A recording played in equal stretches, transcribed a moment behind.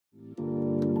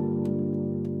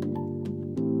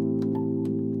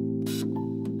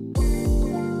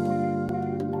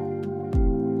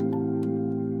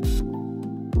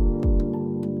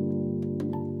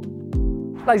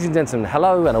Ladies and gentlemen,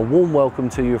 hello and a warm welcome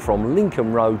to you from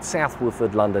Lincoln Road, South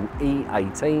Woodford, London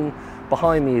E18.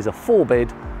 Behind me is a 4-bed,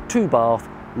 2-bath,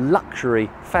 luxury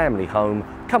family home.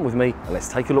 Come with me and let's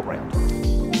take a look round.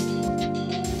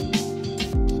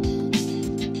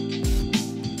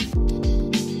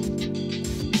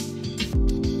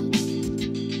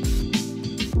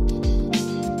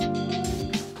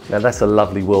 Now that's a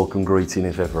lovely welcome greeting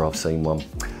if ever I've seen one.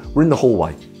 We're in the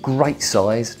hallway. Great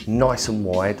size, nice and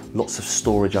wide, lots of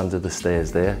storage under the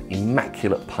stairs there,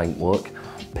 immaculate paintwork,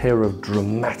 pair of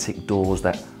dramatic doors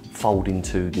that fold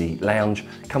into the lounge.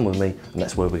 Come with me and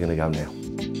that's where we're going to go now.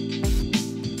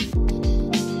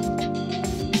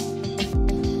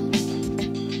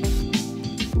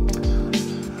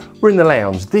 We're in the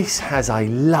lounge. This has a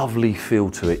lovely feel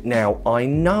to it. Now, I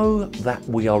know that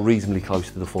we are reasonably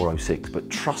close to the 406, but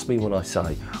trust me when I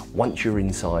say, once you're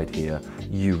inside here,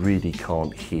 you really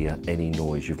can't hear any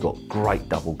noise. You've got great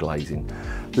double glazing.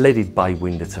 Leaded bay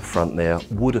window to front there,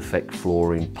 wood effect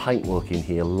flooring, paintwork in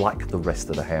here like the rest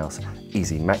of the house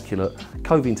is immaculate.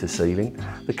 Cove into ceiling.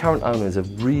 The current owners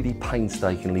have really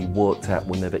painstakingly worked out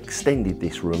when they've extended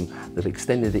this room, they've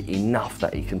extended it enough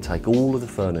that it can take all of the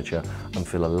furniture and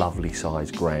fill a lovely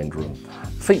sized grand room.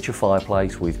 Feature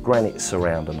fireplace with granite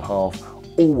surround and half.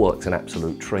 All works an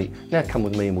absolute treat. Now come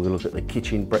with me and we'll look at the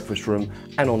kitchen, breakfast room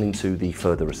and on into the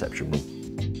further reception room.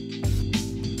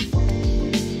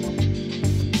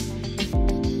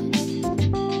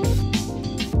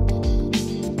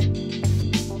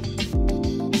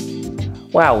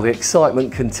 Wow, the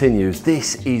excitement continues.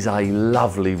 This is a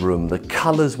lovely room. The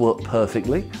colours work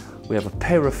perfectly. We have a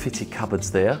pair of fitted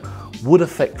cupboards there, wood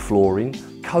effect flooring,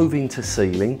 cove into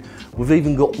ceiling. We've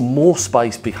even got more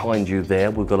space behind you there.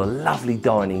 We've got a lovely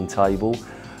dining table,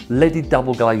 leaded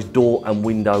double glazed door and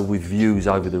window with views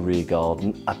over the rear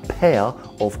garden, a pair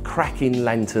of cracking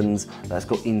lanterns that's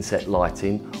got inset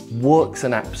lighting, works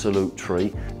an absolute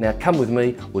treat. Now come with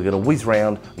me, we're going to whiz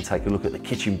round and take a look at the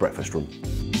kitchen breakfast room.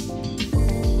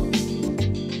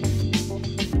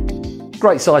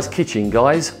 Great sized kitchen,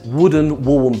 guys. Wooden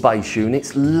wall and base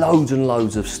units, loads and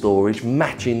loads of storage,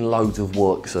 matching loads of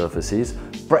work surfaces.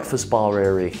 Breakfast bar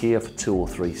area here for 2 or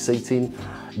 3 seating.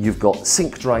 You've got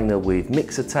sink drainer with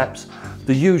mixer taps.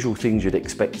 The usual things you'd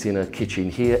expect in a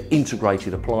kitchen here.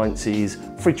 Integrated appliances,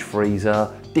 fridge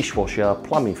freezer, dishwasher,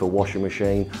 plumbing for washing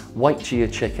machine. Wait till you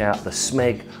check out the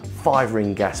Smeg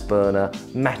 5-ring gas burner,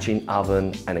 matching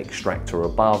oven and extractor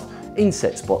above.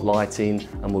 Inset spot lighting,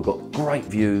 and we've got great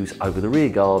views over the rear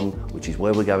garden, which is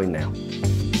where we're going now.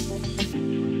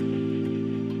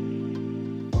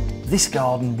 This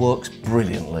garden works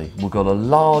brilliantly. We've got a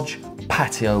large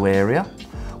patio area,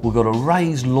 we've got a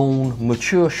raised lawn,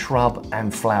 mature shrub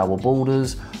and flower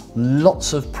borders,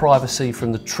 lots of privacy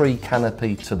from the tree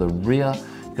canopy to the rear.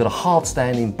 You've got a hard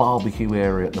standing barbecue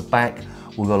area at the back.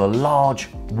 We've got a large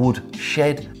wood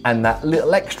shed and that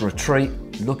little extra treat.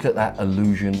 Look at that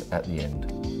illusion at the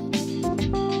end.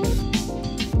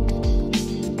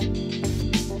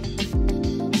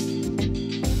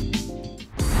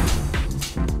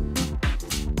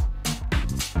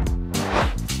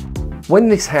 When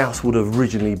this house would have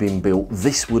originally been built,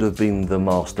 this would have been the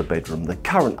master bedroom. The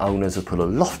current owners have put a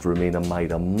loft room in and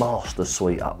made a master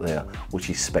suite up there, which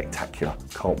is spectacular.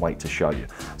 Can't wait to show you.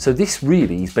 So this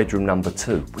really is bedroom number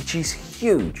 2, which is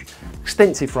huge.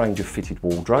 Extensive range of fitted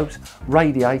wardrobes,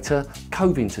 radiator,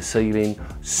 cove into ceiling,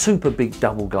 super big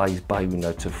double glazed bay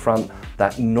window to front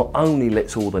that not only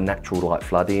lets all the natural light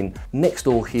flood in. Next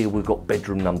door here we've got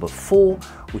bedroom number 4,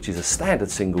 which is a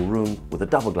standard single room with a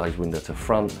double glazed window to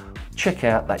front. Check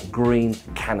out that green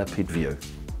canopied view.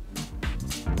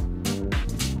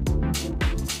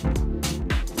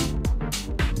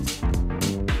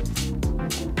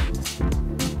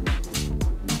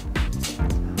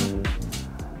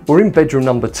 We're in bedroom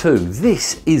number 2.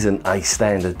 This isn't a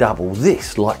standard double.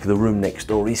 This, like the room next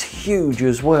door, is huge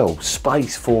as well.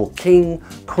 Space for king,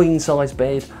 queen size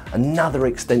bed, another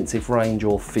extensive range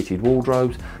of fitted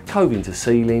wardrobes, cove into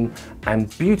ceiling,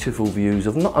 and beautiful views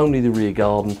of not only the rear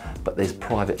garden, but there's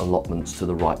private allotments to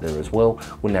the right there as well.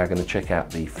 We're now going to check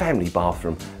out the family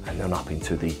bathroom and then up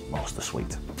into the master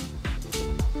suite.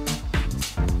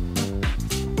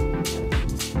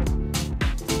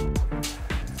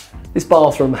 This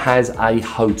bathroom has a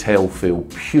hotel feel,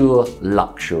 pure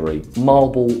luxury.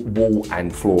 Marble wall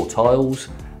and floor tiles,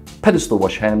 pedestal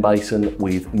wash hand basin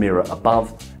with mirror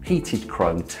above, heated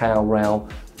chrome towel rail,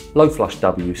 low flush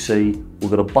WC. We've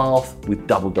got a bath with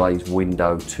double glazed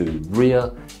window to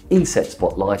rear, inset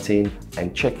spot lighting,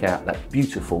 and check out that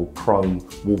beautiful chrome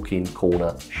walk-in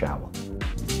corner shower.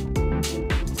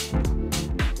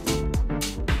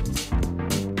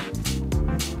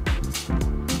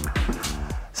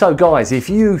 So guys, if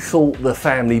you thought the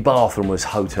family bathroom was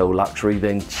hotel luxury,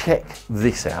 then check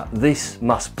this out. This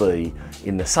must be,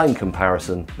 in the same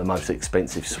comparison, the most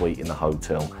expensive suite in the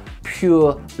hotel.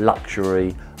 Pure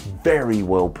luxury, very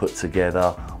well put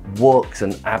together, works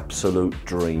an absolute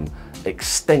dream.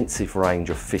 Extensive range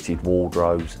of fitted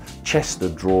wardrobes, chest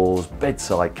of drawers,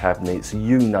 bedside cabinets,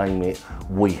 you name it,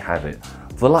 we have it.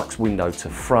 Velux window to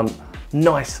front,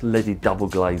 nice leaded double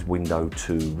glazed window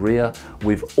to rear.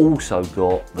 We've also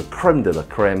got the creme de la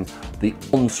creme. The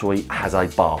ensuite has a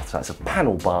bath, so it's a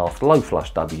panel bath, low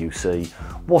flush WC,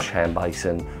 wash hand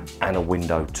basin and a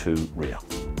window to rear.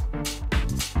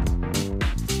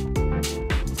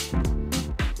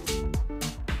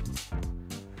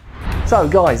 So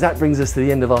guys, that brings us to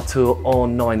the end of our tour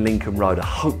on 9 Lincoln Road. I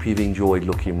hope you've enjoyed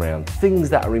looking around. Things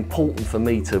that are important for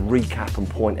me to recap and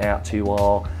point out to you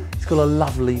are, it's got a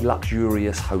lovely,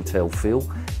 luxurious hotel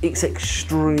feel. It's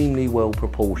extremely well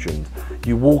proportioned.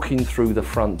 You walk in through the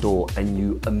front door and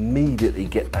you immediately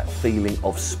get that feeling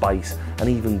of space and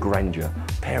even grandeur.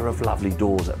 Pair of lovely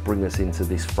doors that bring us into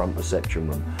this front reception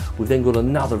room. We've then got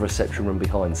another reception room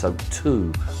behind, so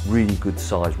 2 really good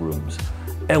sized rooms.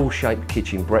 L-shaped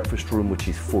kitchen breakfast room which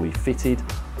is fully fitted,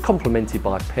 complemented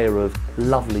by a pair of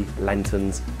lovely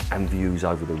lanterns and views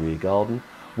over the rear garden,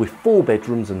 with 4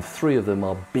 bedrooms and 3 of them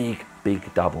are big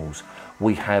doubles.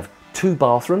 We have 2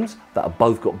 bathrooms that have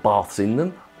both got baths in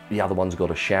them, the other one's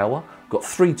got a shower, got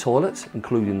 3 toilets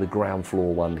including the ground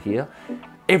floor one here.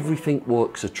 Everything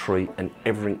works a treat and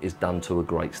everything is done to a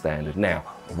great standard. Now,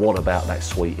 what about that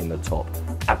suite in the top?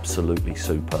 Absolutely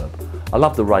superb. I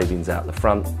love the ravings out the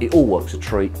front. It all works a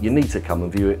treat. You need to come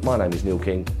and view it. My name is Neil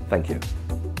King. Thank you.